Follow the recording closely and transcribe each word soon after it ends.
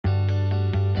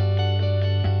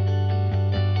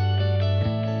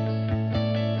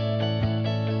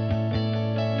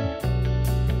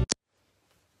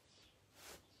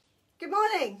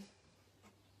morning.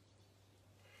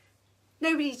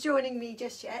 Nobody's joining me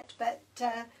just yet, but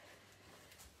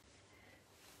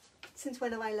since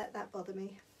when have I let that bother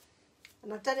me?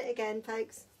 And I've done it again,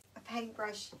 folks. A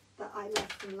paintbrush that I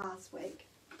left from last week.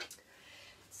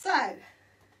 So,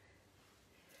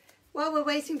 while we're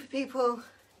waiting for people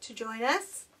to join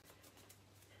us,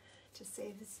 just see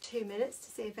if it's 2 minutes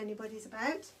to see if anybody's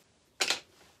about.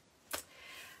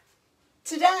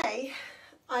 Today,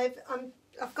 I've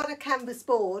got a canvas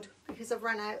board because I've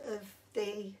run out of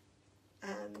the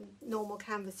normal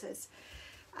canvases,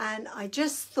 and I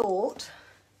just thought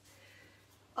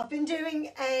I've been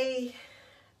doing a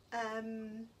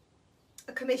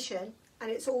commission, and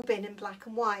it's all been in black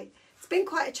and white. It's been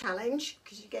quite a challenge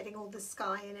because you're getting all the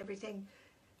sky and everything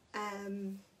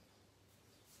in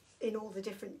all the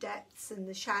different depths and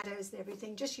the shadows and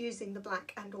everything, just using the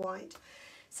black and white.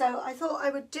 So I thought I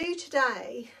would do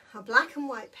today a black and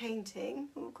white painting.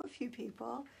 Oh, I've got a few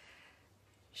people.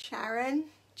 Sharon,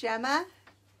 Gemma.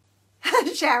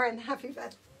 Sharon, happy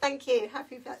birthday. Thank you.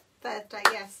 Happy birthday.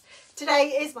 Yes.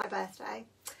 Today is my birthday.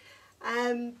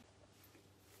 And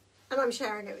I'm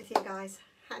sharing it with you guys.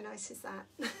 How nice is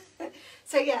that?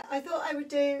 So yeah, I thought I would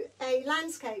do a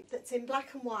landscape that's in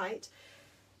black and white.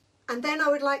 And then I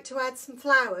would like to add some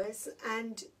flowers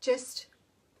and just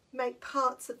make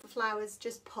parts of the flowers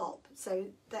just pop, so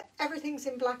that everything's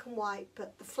in black and white,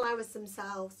 but the flowers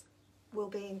themselves will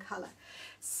be in colour.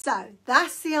 So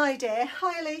that's the idea.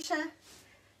 Hi Alicia.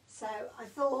 So I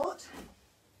thought,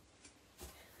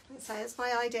 so that's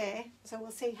my idea. So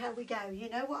we'll see how we go. You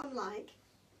know what I'm like.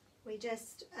 We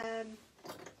just,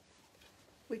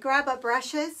 we grab our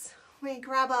brushes, we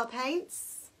grab our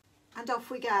paints, and off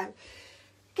we go.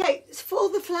 Okay, for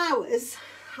the flowers,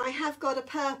 I have got a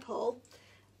purple.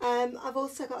 I've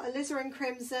also got alizarin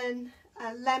crimson,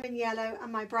 lemon yellow,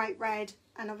 and my bright red,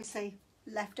 and obviously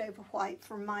leftover white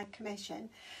from my commission.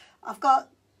 I've got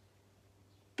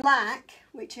black,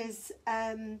 which is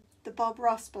the Bob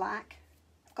Ross black.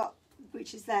 I've got,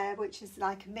 which is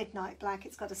like a midnight black.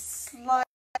 It's got a slight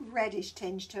reddish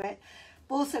tinge to it.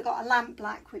 I've also got a lamp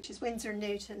black, which is Winsor &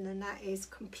 Newton, and that is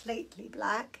completely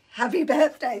black. Happy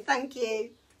birthday, thank you.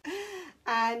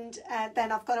 And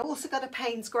then I've also got a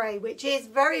Payne's grey, which is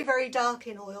very, very dark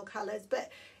in oil colours,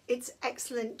 but it's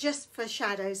excellent just for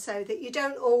shadows, so that you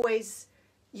don't always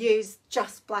use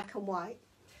just black and white,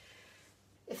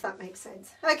 if that makes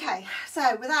sense. Okay,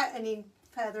 so without any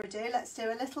further ado, let's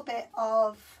do a little bit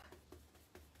of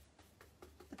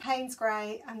the Payne's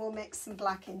grey, and we'll mix some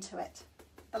black into it,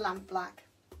 the lamp black.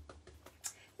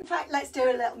 In fact, let's do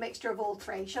a little mixture of all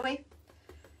three, shall we?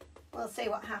 We'll see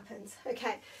what happens.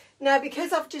 Okay, now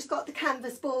because I've just got the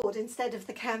canvas board instead of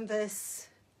the canvas,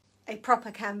 a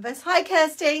proper canvas. Hi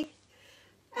Kirsty.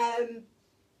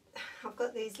 I've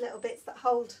got these little bits that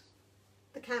hold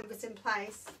the canvas in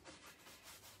place.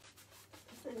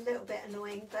 It's a little bit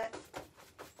annoying, but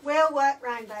we'll work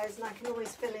around those, and I can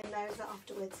always fill in those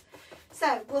afterwards.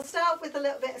 So we'll start with a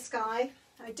little bit of sky.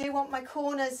 I do want my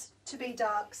corners to be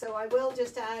dark, so I will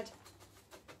just add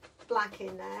black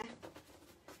in there.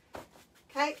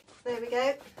 Okay, there we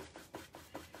go.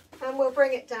 And we'll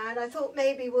bring it down. I thought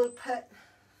maybe we'll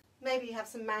maybe have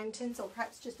some mountains, or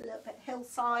perhaps just a little bit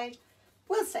hillside.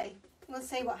 We'll see. We'll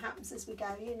see what happens as we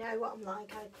go. You know what I'm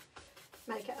like. I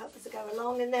make it up as I go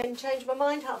along and then change my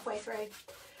mind halfway through.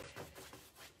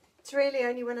 It's really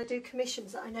only when I do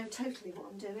commissions that I know totally what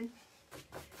I'm doing.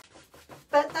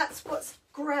 But that's what's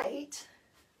great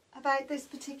about this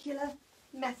particular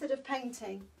method of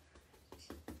painting.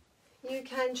 You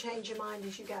can change your mind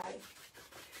as you go.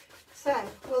 So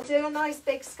we'll do a nice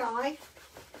big sky.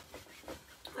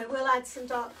 I will add some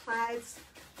dark clouds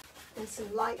and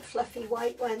some light fluffy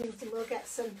white ones, and we'll get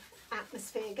some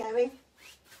atmosphere going.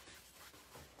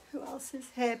 Who else is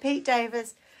here? Pete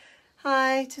Davis.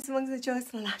 Hi, just amongst the joys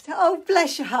of laughter. Oh,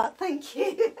 bless your heart, thank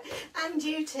you. And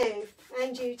you too,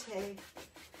 and you too.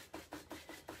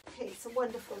 Pete's a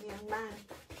wonderful young man.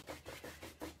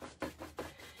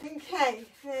 Okay,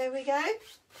 there we go.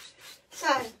 So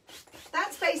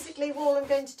that's basically all I'm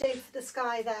going to do for the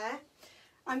sky there.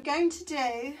 I'm going to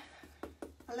do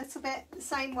a little bit the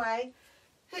same way.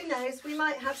 Who knows, we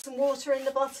might have some water in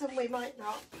the bottom, we might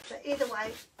not. But either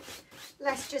way,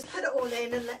 let's just put it all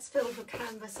in and let's fill the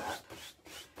canvas up.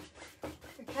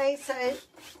 Okay, so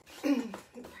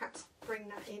perhaps bring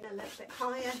that in a little bit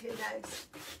higher, who knows.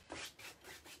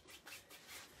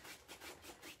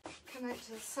 Come out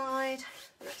to the side.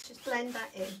 Let's just blend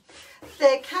that in.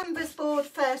 The canvas board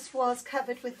first was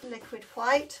covered with liquid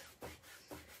white.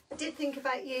 I did think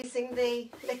about using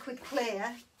the liquid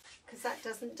clear because that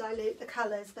doesn't dilute the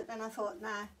colours, but then I thought,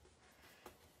 nah,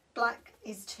 black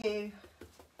is too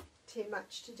too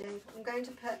much to do. I'm going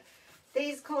to put,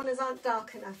 these corners aren't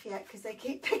dark enough yet because they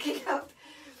keep picking up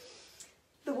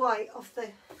the white off the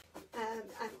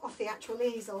actual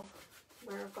easel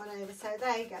where I've gone over. So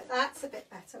there you go, that's a bit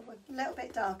better. We're a little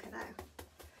bit darker now.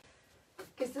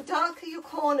 Because the darker your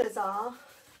corners are,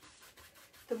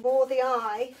 the more the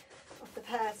eye of the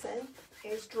person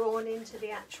is drawn into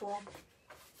the actual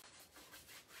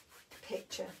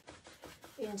picture,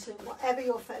 into whatever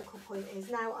your focal point is.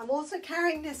 Now I'm also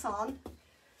carrying this on.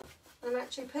 I'm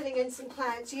actually putting in some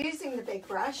clouds using the big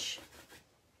brush,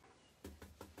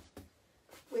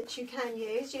 which you can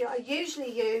use. I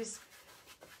usually use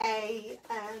a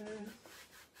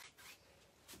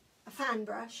fan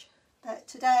brush, but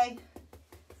today,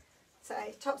 so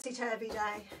topsy-turvy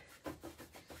day,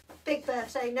 big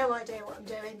birthday, no idea what I'm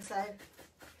doing, so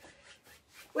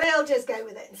we'll just go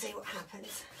with it and see what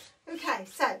happens. Okay,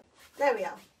 so there we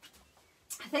are.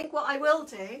 I think what I will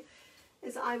do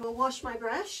is I will wash my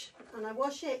brush, and I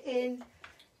wash it in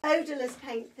odourless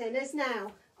paint thinners.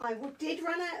 Now, I did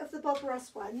run out of the Bob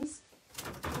Ross ones,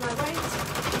 and I went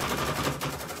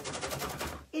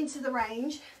into the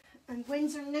range, and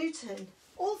Winsor & Newton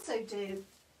also do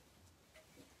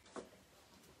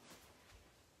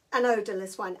an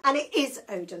odourless one, and it is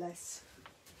odourless,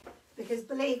 because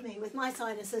believe me, with my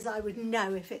sinuses I would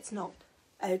know if it's not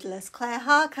odourless. Claire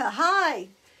Harker, hi!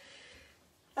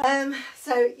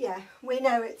 So yeah, we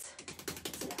know it's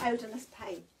an odourless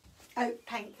paint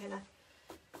thinner.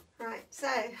 Right, so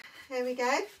here we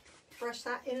go. Brush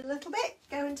that in a little bit,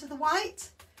 go into the white.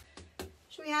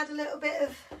 Should we add a little bit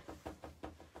of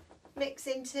mix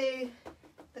into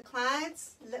the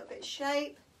clouds, a little bit of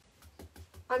shape.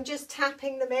 I'm just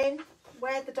tapping them in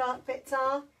where the dark bits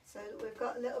are, so that we've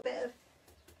got a little bit of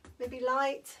maybe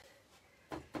light.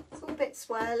 It's all a bit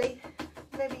swirly.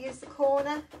 Maybe use the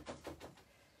corner,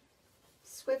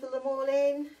 swivel them all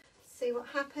in, see what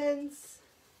happens.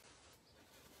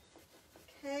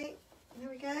 Okay, there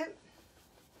we go. And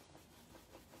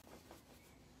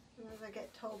as I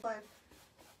get told by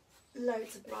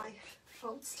loads of my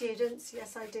old students,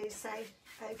 yes, I do say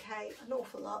okay an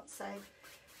awful lot, so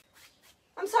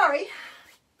I'm sorry,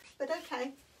 but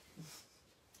okay.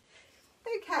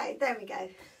 Okay, there we go.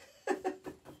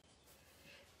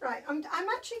 Right, I'm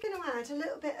actually going to add a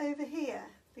little bit over here,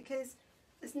 because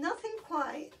there's nothing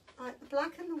quite like the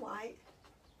black and the white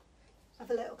of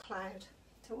a little cloud.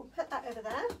 So we'll put that over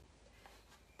there,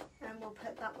 and we'll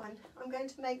put that one. I'm going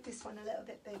to make this one a little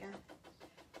bit bigger.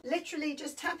 Literally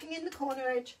just tapping in the corner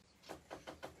edge.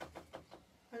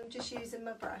 I'm just using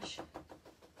my brush.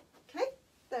 Okay,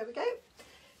 there we go.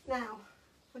 Now,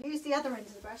 we'll use the other end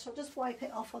of the brush. I'll just wipe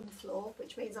it off on the floor,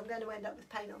 which means I'm going to end up with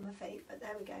paint on my feet, but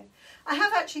there we go. I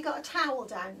have actually got a towel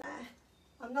down there.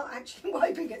 I'm not actually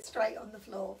wiping it straight on the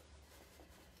floor.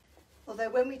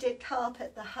 Although when we did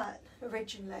carpet the hut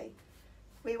originally,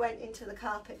 we went into the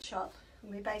carpet shop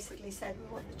and we basically said we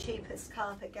want the cheapest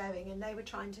carpet going, and they were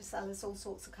trying to sell us all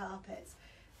sorts of carpets.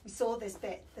 We saw this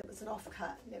bit that was an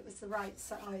offcut, and it was the right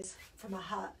size from a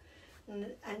hut.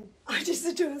 And I just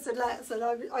said to her, I said,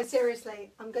 I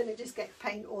seriously, I'm going to just get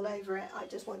paint all over it. I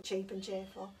just want cheap and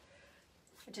cheerful.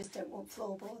 I just don't want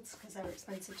floorboards because they're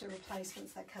expensive to replace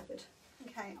once they're covered.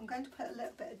 Okay, I'm going to put a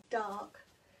little bit of dark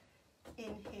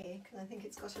in here because I think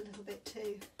it's got a little bit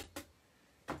too.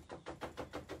 We'll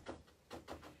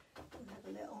have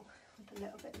a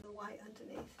little bit of the white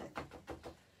underneath it.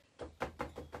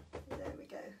 There we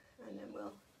go. And then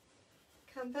we'll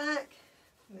come back,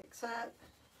 mix up,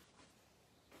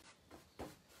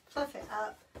 fluff it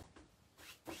up,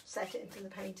 set it into the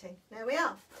painting. There we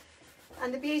are.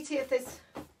 And the beauty of this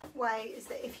way is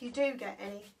that if you do get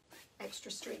any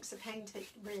extra streaks of paint, it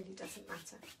really doesn't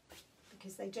matter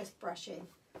because they just brush in.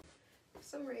 For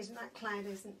some reason that cloud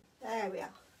isn't. There we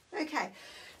are. Okay,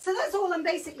 so that's all I'm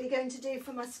basically going to do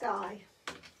for my sky.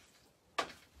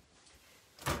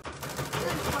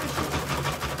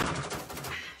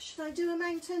 Should I do a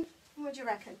mountain? What do you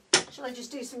reckon? Shall I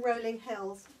just do some rolling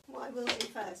hills? What I will do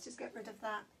first is get rid of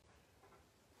that.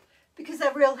 Because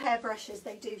they're real hairbrushes,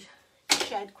 they do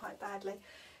shed quite badly.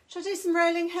 Shall I do some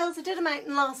rolling hills? I did a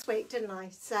mountain last week, didn't I?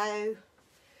 So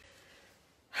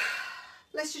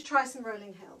let's just try some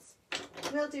rolling hills.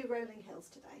 We'll do rolling hills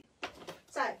today.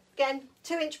 So again,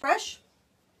 2-inch brush.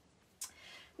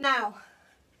 Now,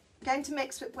 I'm going to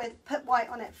mix it with, put white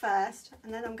on it first,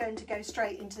 and then I'm going to go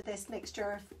straight into this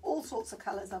mixture of all sorts of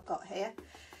colours I've got here.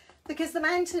 Because the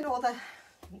mountain, or the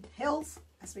hills,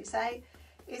 as we say,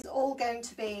 is all going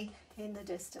to be in the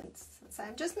distance. So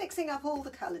I'm just mixing up all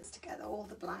the colours together, all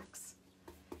the blacks.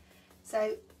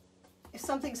 So if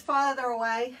something's farther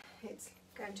away, it's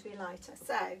going to be lighter.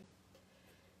 So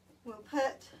we'll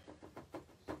put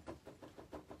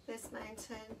this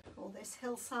mountain or this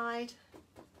hillside,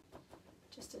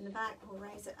 just in the back, we'll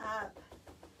raise it up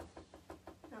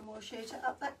and we'll shoot it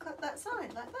up that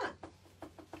side like that.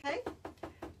 Okay,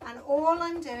 and all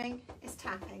I'm doing is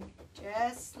tapping,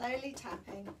 just slowly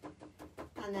tapping,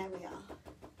 and there we are.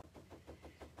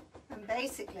 And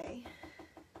basically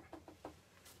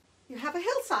you have a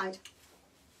hillside.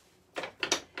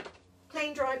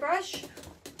 Clean dry brush,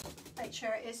 make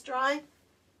sure it is dry,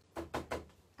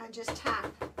 and just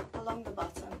tap along the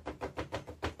bottom.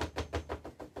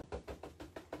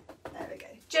 There we go.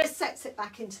 Just sets it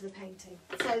back into the painting.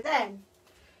 So then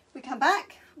we come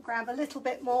back, grab a little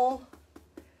bit more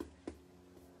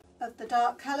of the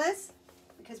dark colours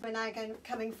because we're now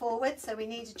coming forward, so we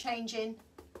need a change in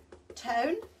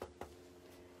tone.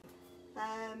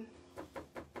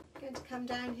 Going to come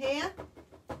down here,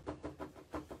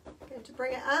 going to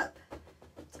bring it up,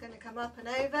 it's going to come up and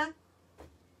over.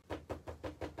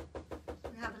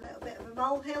 We have a little bit of a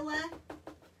molehill there,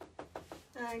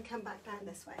 and come back down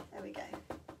this way. There we go.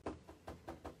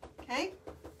 Okay.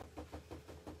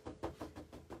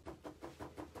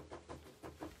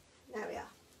 There we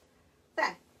are.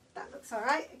 There, that looks all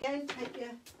right. Again, take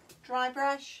your dry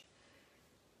brush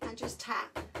and just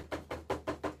tap.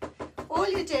 All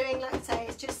you're doing, like I say,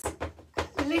 is just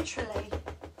literally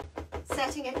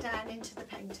setting it down into the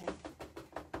painting.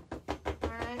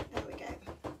 Alright, there we go.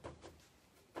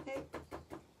 Okay.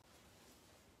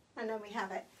 And then we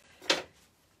have it.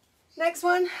 Next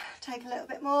one, take a little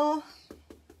bit more.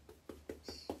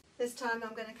 This time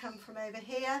I'm going to come from over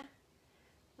here,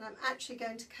 and I'm actually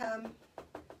going to come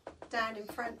down in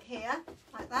front here,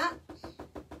 like that.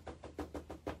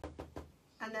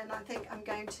 And then I think I'm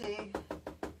going to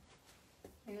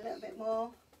do a little bit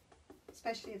more,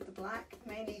 especially of the black. I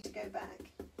may need to go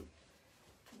back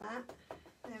for that.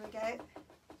 There we go.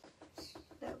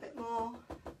 A little bit more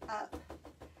up,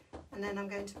 and then I'm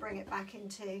going to bring it back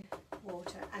into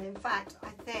water. And in fact, I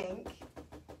think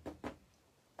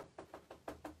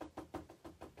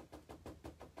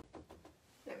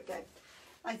there we go.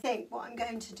 I think what I'm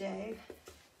going to do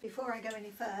before I go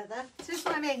any further, this is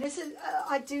what I mean. This is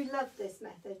I do love this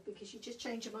method because you just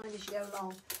change your mind as you go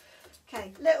along.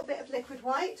 Okay, a little bit of liquid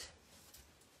white,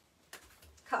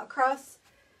 cut across,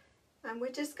 and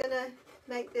we're just going to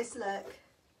make this look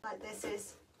like this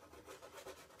is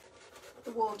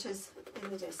the waters in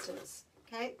the distance.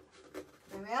 Okay,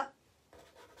 there we are.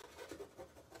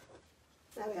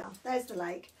 There we are, there's the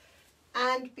lake.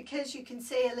 And because you can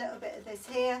see a little bit of this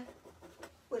here,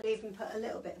 we'll even put a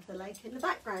little bit of the lake in the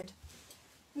background.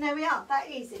 And there we are,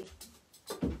 that easy.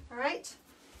 All right.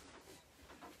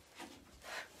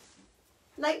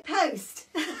 Late post.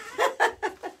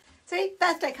 See,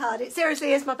 birthday card. It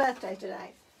seriously is my birthday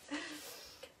today.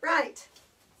 Right,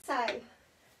 so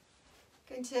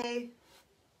going to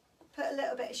put a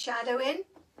little bit of shadow in.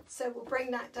 So we'll bring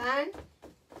that down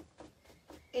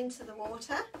into the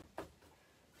water,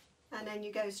 and then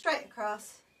you go straight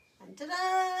across, and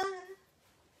ta-da!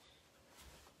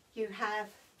 You have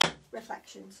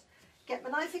reflections. Get my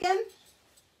knife again.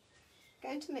 I'm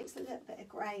going to mix a little bit of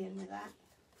grey in with that.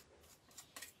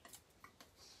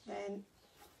 Then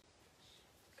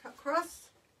cut across.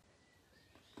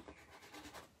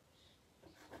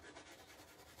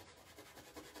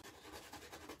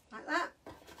 Like that.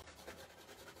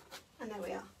 And there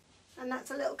we are. And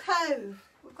that's a little cove.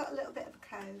 We've got a little bit of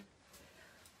a cove.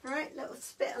 Alright, little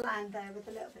spit of land there with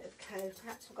a little bit of cove.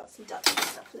 Perhaps we've got some ducks and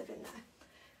stuff living there.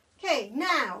 Okay,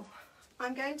 now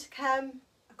I'm going to come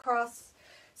across.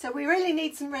 So we really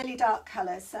need some really dark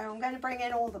colours. So I'm going to bring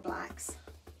in all the blacks.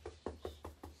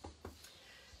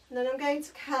 And then I'm going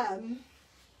to come,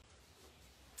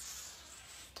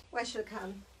 where should I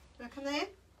come? Do I come there?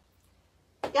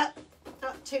 Yep,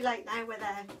 not too late now, we're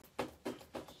there.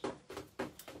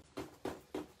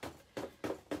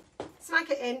 Smack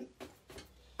it in.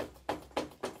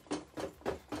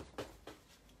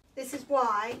 This is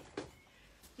why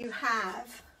you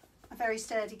have a very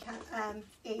sturdy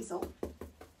easel.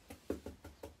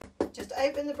 Just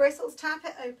open the bristles, tap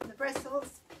it, open the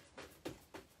bristles.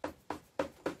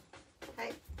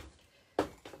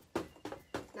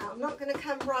 I'm not going to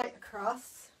come right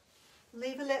across,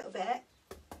 leave a little bit,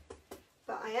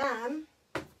 but I am,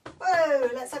 whoa,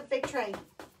 let's have a big tree.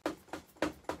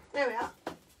 There we are,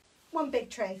 one big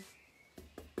tree.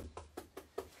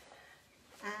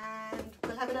 And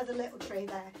we'll have another little tree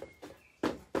there.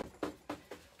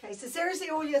 Okay, so seriously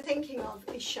all you're thinking of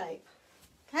is shape,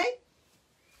 okay?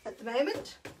 At the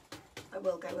moment, I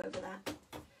will go over that.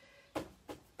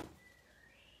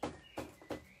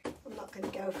 Going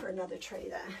to go for another tree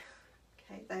there.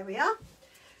 Okay, there we are.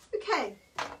 Okay,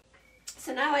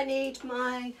 So now I need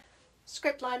my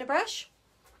script liner brush.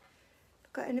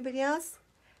 Got anybody else?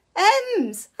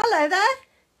 Ems, hello there.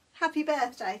 Happy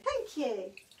birthday. Thank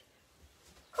you.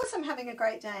 Of course I'm having a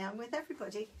great day. I'm with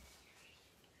everybody.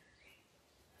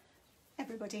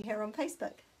 Everybody here on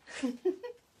Facebook.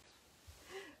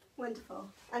 Wonderful.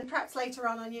 And perhaps later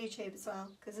on YouTube as well,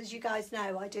 because as you guys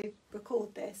know, I do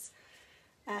record this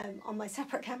on my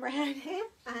separate camera down here,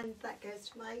 and that goes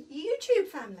to my YouTube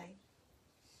family.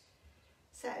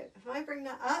 So if I bring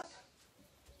that up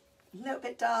a little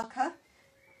bit darker,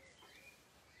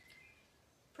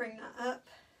 bring that up.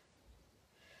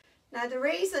 Now the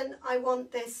reason I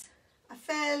want this a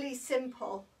fairly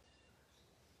simple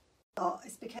dot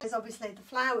is because obviously the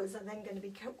flowers are then going to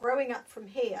be growing up from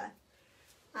here,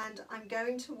 and I'm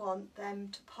going to want them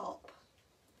to pop.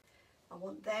 I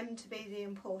want them to be the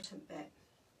important bit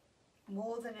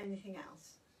more than anything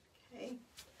else. Okay,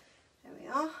 there we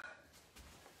are.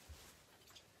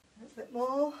 A little bit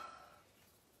more.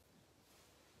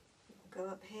 We'll go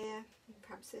up here, and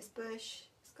perhaps this bush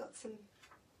has got some,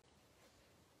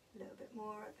 a little bit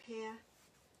more up here.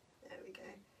 There we go.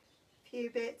 A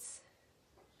few bits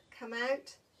come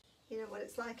out. You know what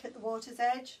it's like at the water's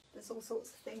edge. There's all sorts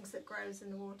of things that grows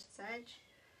in the water's edge.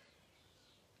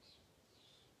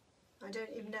 I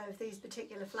don't even know if these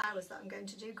particular flowers that I'm going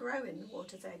to do grow in the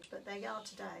water's edge, but they are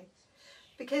today.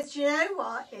 Because you know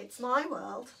what? It's my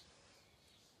world.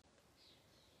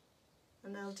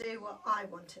 And they'll do what I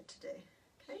want it to do.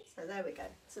 Okay, so there we go.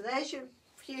 So there's your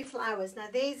few flowers. Now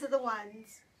these are the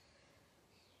ones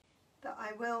that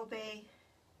I will be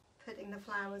putting the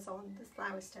flowers on, the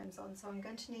flower stems on. So I'm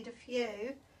going to need a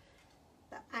few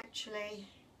that actually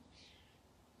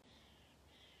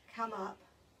come up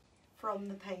from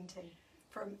the painting,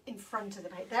 from in front of the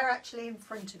paint. They're actually in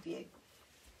front of you.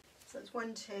 So it's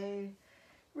 1, 2,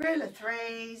 rule of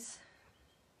threes.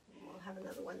 We'll have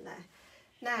another one there.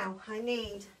 Now I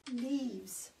need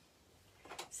leaves.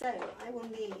 So I will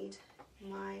need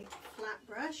my flat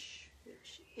brush,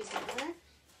 which isn't there.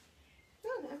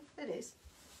 Oh no, it is.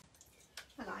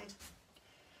 I lied.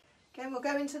 Again, we'll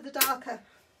go into the darker.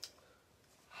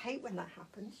 I hate when that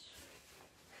happens.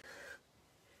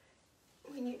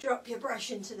 When you drop your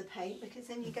brush into the paint, because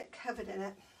then you get covered in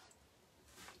it.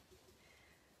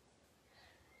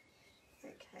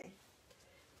 Okay.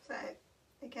 So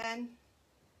again,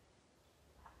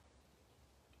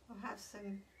 I'll have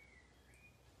some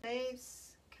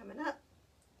leaves coming up.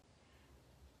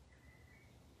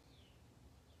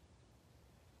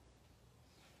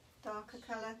 Darker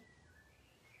colour.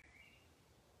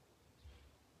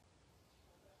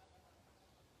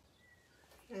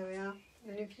 There we are.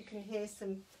 And if you can hear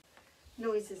some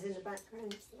noises in the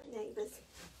background, it's my neighbours.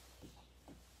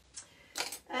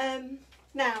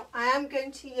 Now I am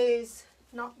going to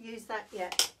not use that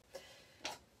yet.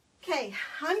 Okay,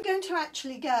 I'm going to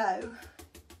actually go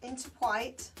into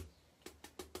white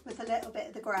with a little bit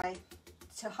of the grey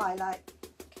to highlight.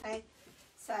 Okay,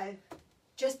 so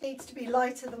just needs to be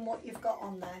lighter than what you've got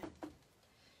on there.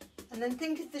 And then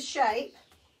think of the shape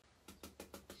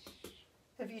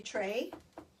of your tree.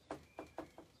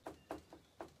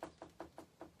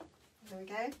 There we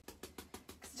go.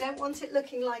 Because I don't want it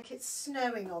looking like it's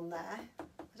snowing on there.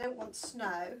 I don't want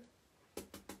snow,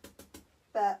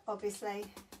 but obviously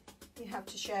you have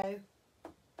to show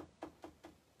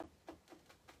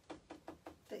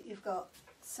that you've got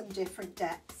some different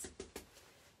depths.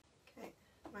 Okay,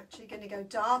 I'm actually going to go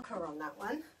darker on that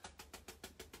one.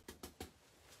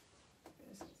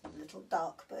 There's a little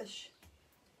dark bush.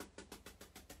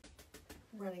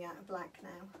 I'm running out of black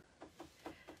now.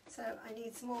 So I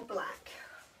need some more black.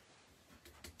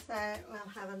 So we'll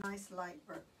have a nice light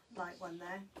one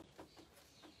there.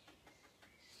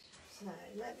 So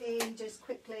let me just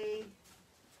quickly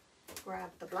grab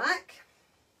the black.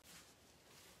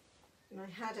 And I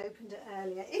had opened it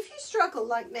earlier. If you struggle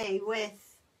like me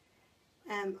with,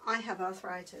 I have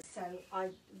arthritis, so I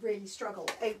really struggle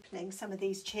opening some of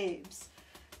these tubes.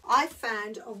 I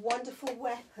found a wonderful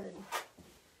weapon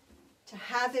to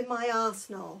have in my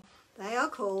arsenal. They are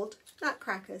called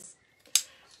nutcrackers,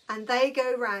 and they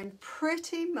go round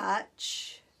pretty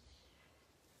much,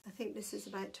 I think this is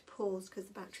about to pause because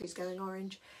the battery's going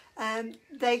orange.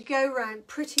 They go round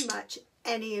pretty much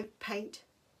any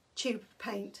tube of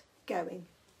paint going,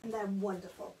 and they're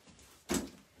wonderful. And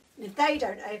if they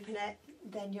don't open it,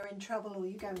 then you're in trouble, or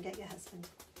you go and get your husband.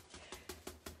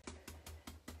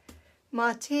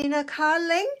 Martina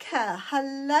Karlinka,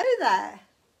 hello there.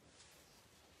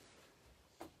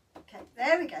 Okay,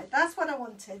 there we go. That's what I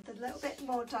wanted, the little bit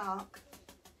more dark.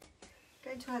 I'm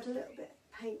going to add a little bit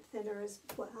of paint thinner as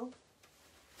well.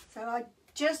 So I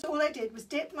just all I did was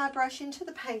dip my brush into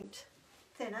the paint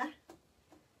thinner.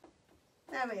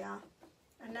 There we are.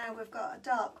 And now we've got a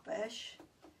dark bush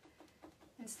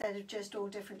instead of just all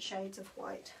different shades of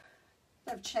white.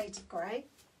 They have shades of grey,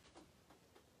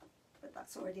 but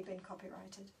that's already been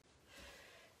copyrighted.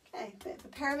 Okay, bit of a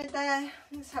pyramid there.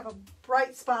 Let's have a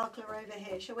bright sparkler over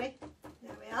here, shall we?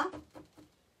 There we are.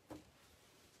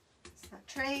 That's that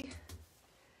tree.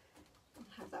 I'll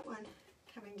have that one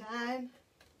coming down.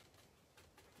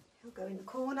 He'll go in the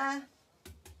corner.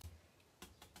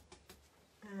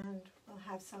 And we'll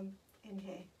have some in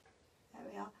here. There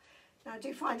we are. Now I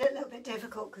do find it a little bit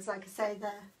difficult because, like I say,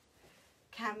 the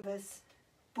canvas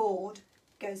board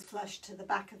goes flush to the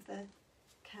back of the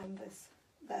canvas,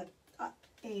 the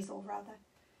easel rather.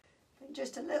 And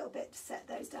just a little bit to set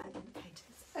those down in the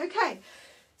painters. Okay,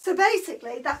 so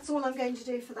basically that's all I'm going to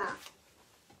do for that.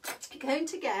 I'm going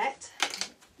to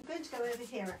go over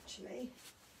here actually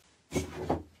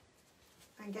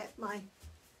and get my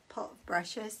pot of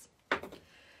brushes.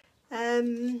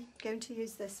 Going to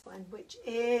use this one, which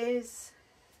is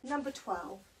number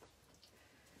 12.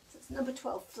 So it's number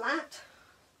 12 flat.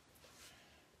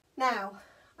 Now,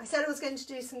 I said I was going to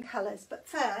do some colours, but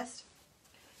first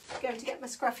I'm going to get my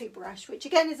scruffy brush, which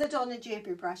again is a Donna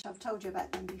Dewberry brush. I've told you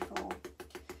about them before.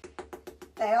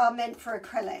 They are meant for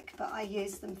acrylic, but I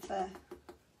use them for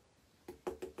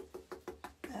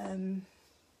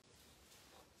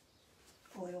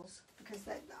oils, because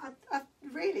I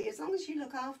really, as long as you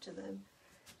look after them,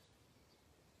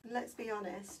 and let's be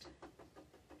honest,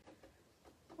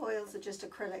 oils are just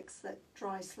acrylics that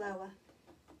dry slower.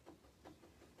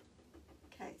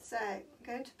 Okay, so I'm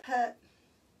going to put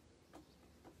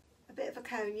a bit of a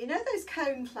cone. You know those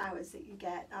cone flowers that you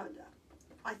get?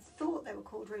 I thought they were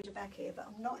called rudbeckia, but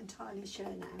I'm not entirely sure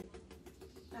now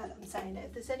that I'm saying it.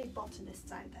 If there's any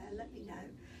botanists out there, let me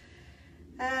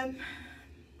know.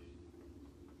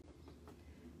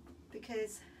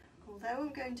 Because although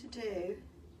I'm going to do,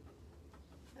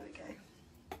 there we go,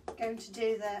 I'm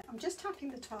just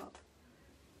tapping the top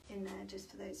in there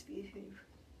just for those of you who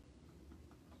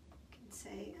can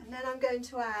see, and then I'm going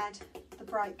to add the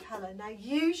bright colour. Now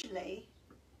usually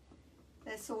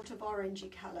they're sort of orangey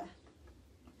colour,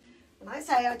 and I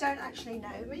say I don't actually know.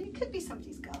 I mean, it could be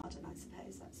somebody's garden, I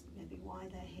suppose. That's maybe why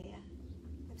they're here.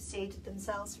 They've seeded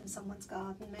themselves from someone's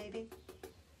garden maybe.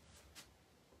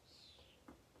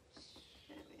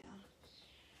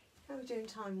 How are we doing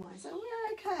time-wise? Oh,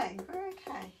 we're okay. We're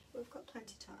okay. We've got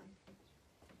plenty of time.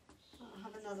 I'll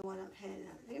have another one up here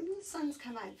now. The sun's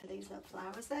come out for these little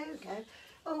flowers. There we go.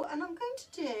 Oh, and I'm going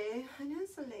to do, I know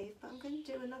it's a leaf, but I'm going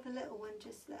to do another little one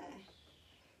just there.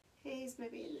 He's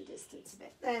maybe in the distance a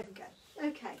bit. There we go.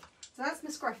 Okay, so that's my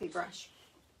scruffy brush.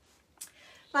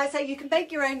 Like I say, you can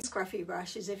make your own scruffy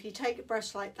brushes if you take a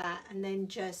brush like that and then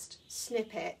just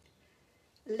snip it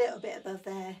a little bit above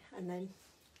there and then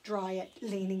dry it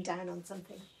leaning down on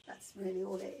something. That's really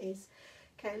all it is.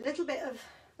 Okay, a little bit of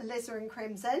alizarin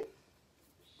crimson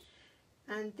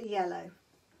and the yellow,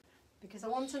 because I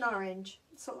want an orange,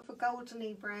 sort of a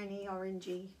goldeny browny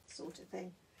orangey sort of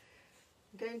thing.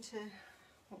 I'm going to,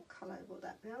 what colour will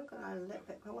that be? I'm going to add a little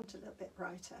bit, I want a little bit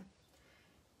brighter.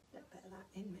 A little bit of that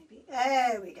in maybe.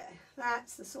 There we go.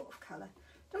 That's the sort of colour.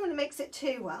 Don't want to mix it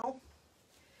too well,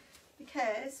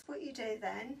 because what you do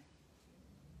then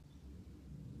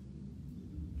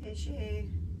is you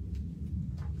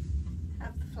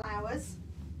have the flowers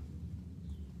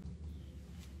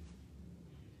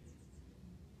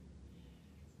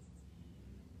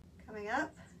coming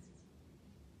up,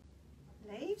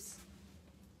 leaves,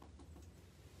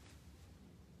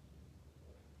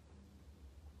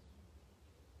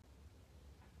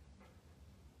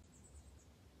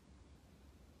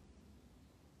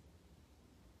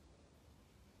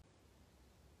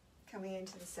 coming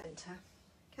into the centre.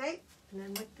 Okay, and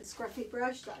then with the scruffy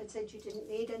brush that I said you didn't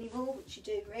need anymore, which you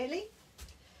do really,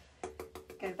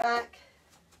 go back,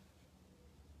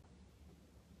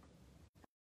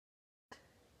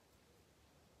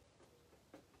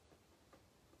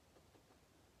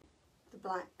 the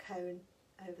black cone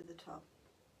over the top.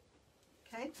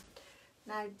 Okay,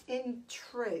 now in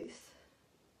truth,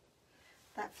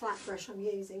 that flat brush I'm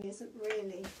using isn't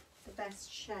really the best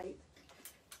shape,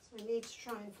 so I need to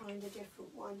try and find a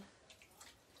different one.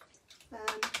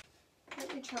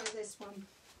 Let me try this one.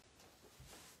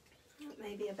 That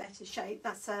may be a better shape.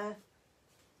 That's a,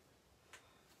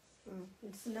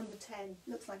 it's a number 10.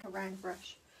 Looks like a round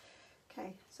brush.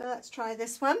 Okay, so let's try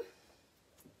this one.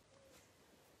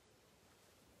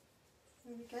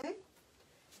 There we go.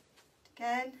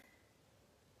 Again.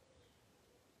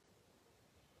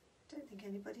 Don't think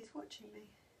anybody's watching me.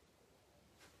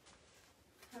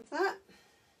 Have that.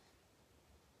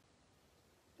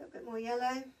 little bit more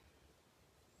yellow.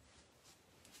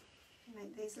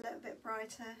 Make these a little bit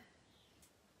brighter.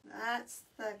 That's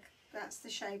the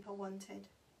shape I wanted.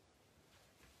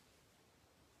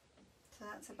 So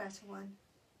that's a better one.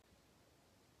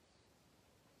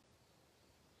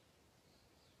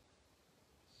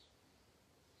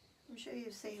 I'm sure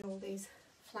you've seen all these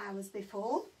flowers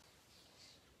before.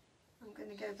 I'm going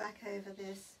to go back over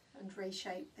this and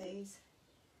reshape these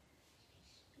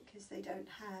because they don't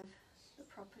have the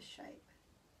proper shape.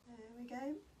 There we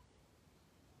go.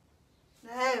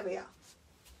 There we are.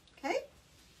 Okay.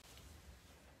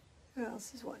 Who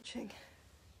else is watching?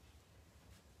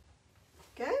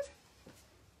 Go.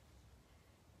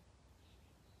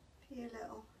 Few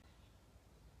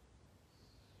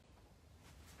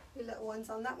little ones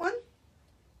on that one.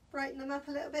 Brighten them up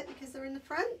a little bit because they're in the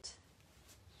front.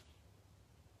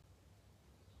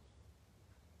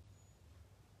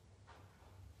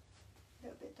 A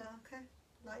little bit darker.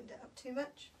 Lightened it up too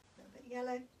much. A little bit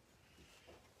yellow.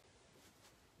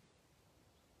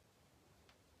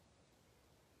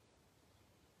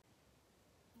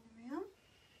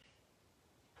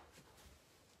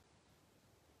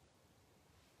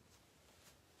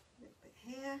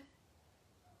 Here.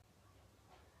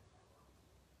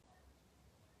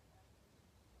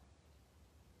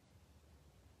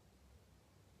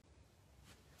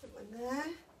 Put one there.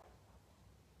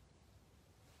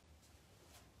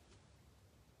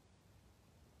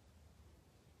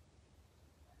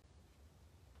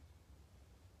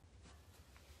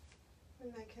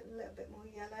 And make it a little bit more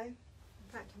yellow. In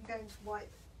fact, I'm going to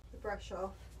wipe the brush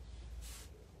off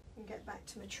and get back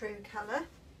to my true colour,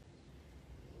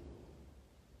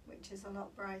 which is a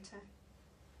lot brighter.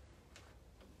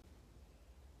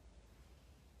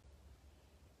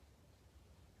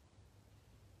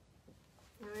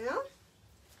 There we are.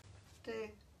 Do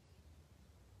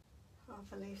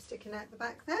half a leaf sticking out the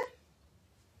back there.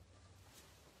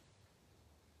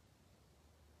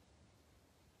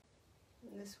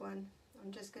 And this one,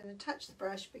 I'm just going to touch the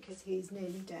brush because he's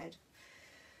nearly dead.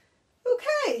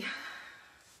 Okay.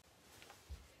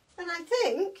 And I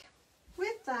think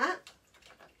with that,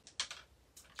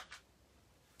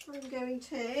 I'm going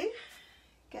to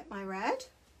get my red.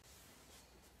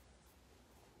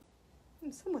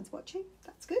 Someone's watching,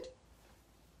 that's good.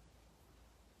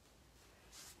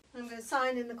 I'm going to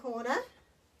sign in the corner.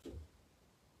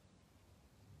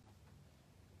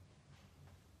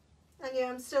 And yeah,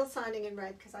 I'm still signing in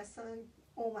red because I sign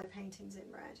all my paintings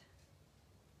in red,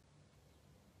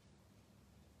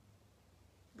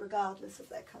 regardless of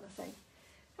their colour thing.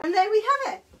 And there we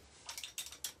have it.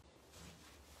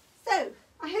 So,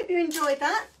 I hope you enjoyed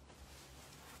that.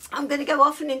 I'm going to go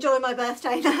off and enjoy my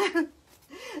birthday now.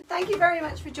 Thank you very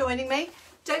much for joining me.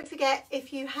 Don't forget,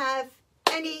 if you have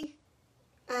any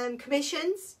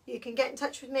commissions, you can get in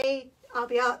touch with me,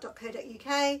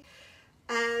 rbart.co.uk.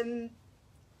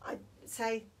 I'd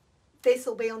say this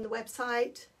will be on the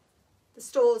website. The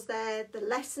store's there, the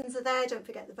lessons are there. Don't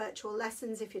forget the virtual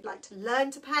lessons if you'd like to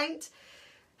learn to paint.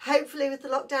 Hopefully with the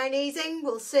lockdown easing,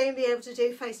 we'll soon be able to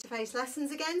do face-to-face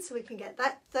lessons again, so we can get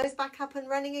those back up and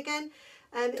running again.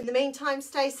 In the meantime,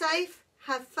 stay safe,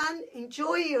 have fun,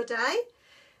 enjoy your day.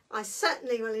 I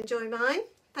certainly will enjoy mine.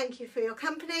 Thank you for your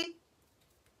company.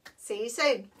 See you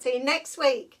soon. See you next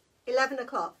week, 11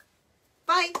 o'clock.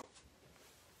 Bye.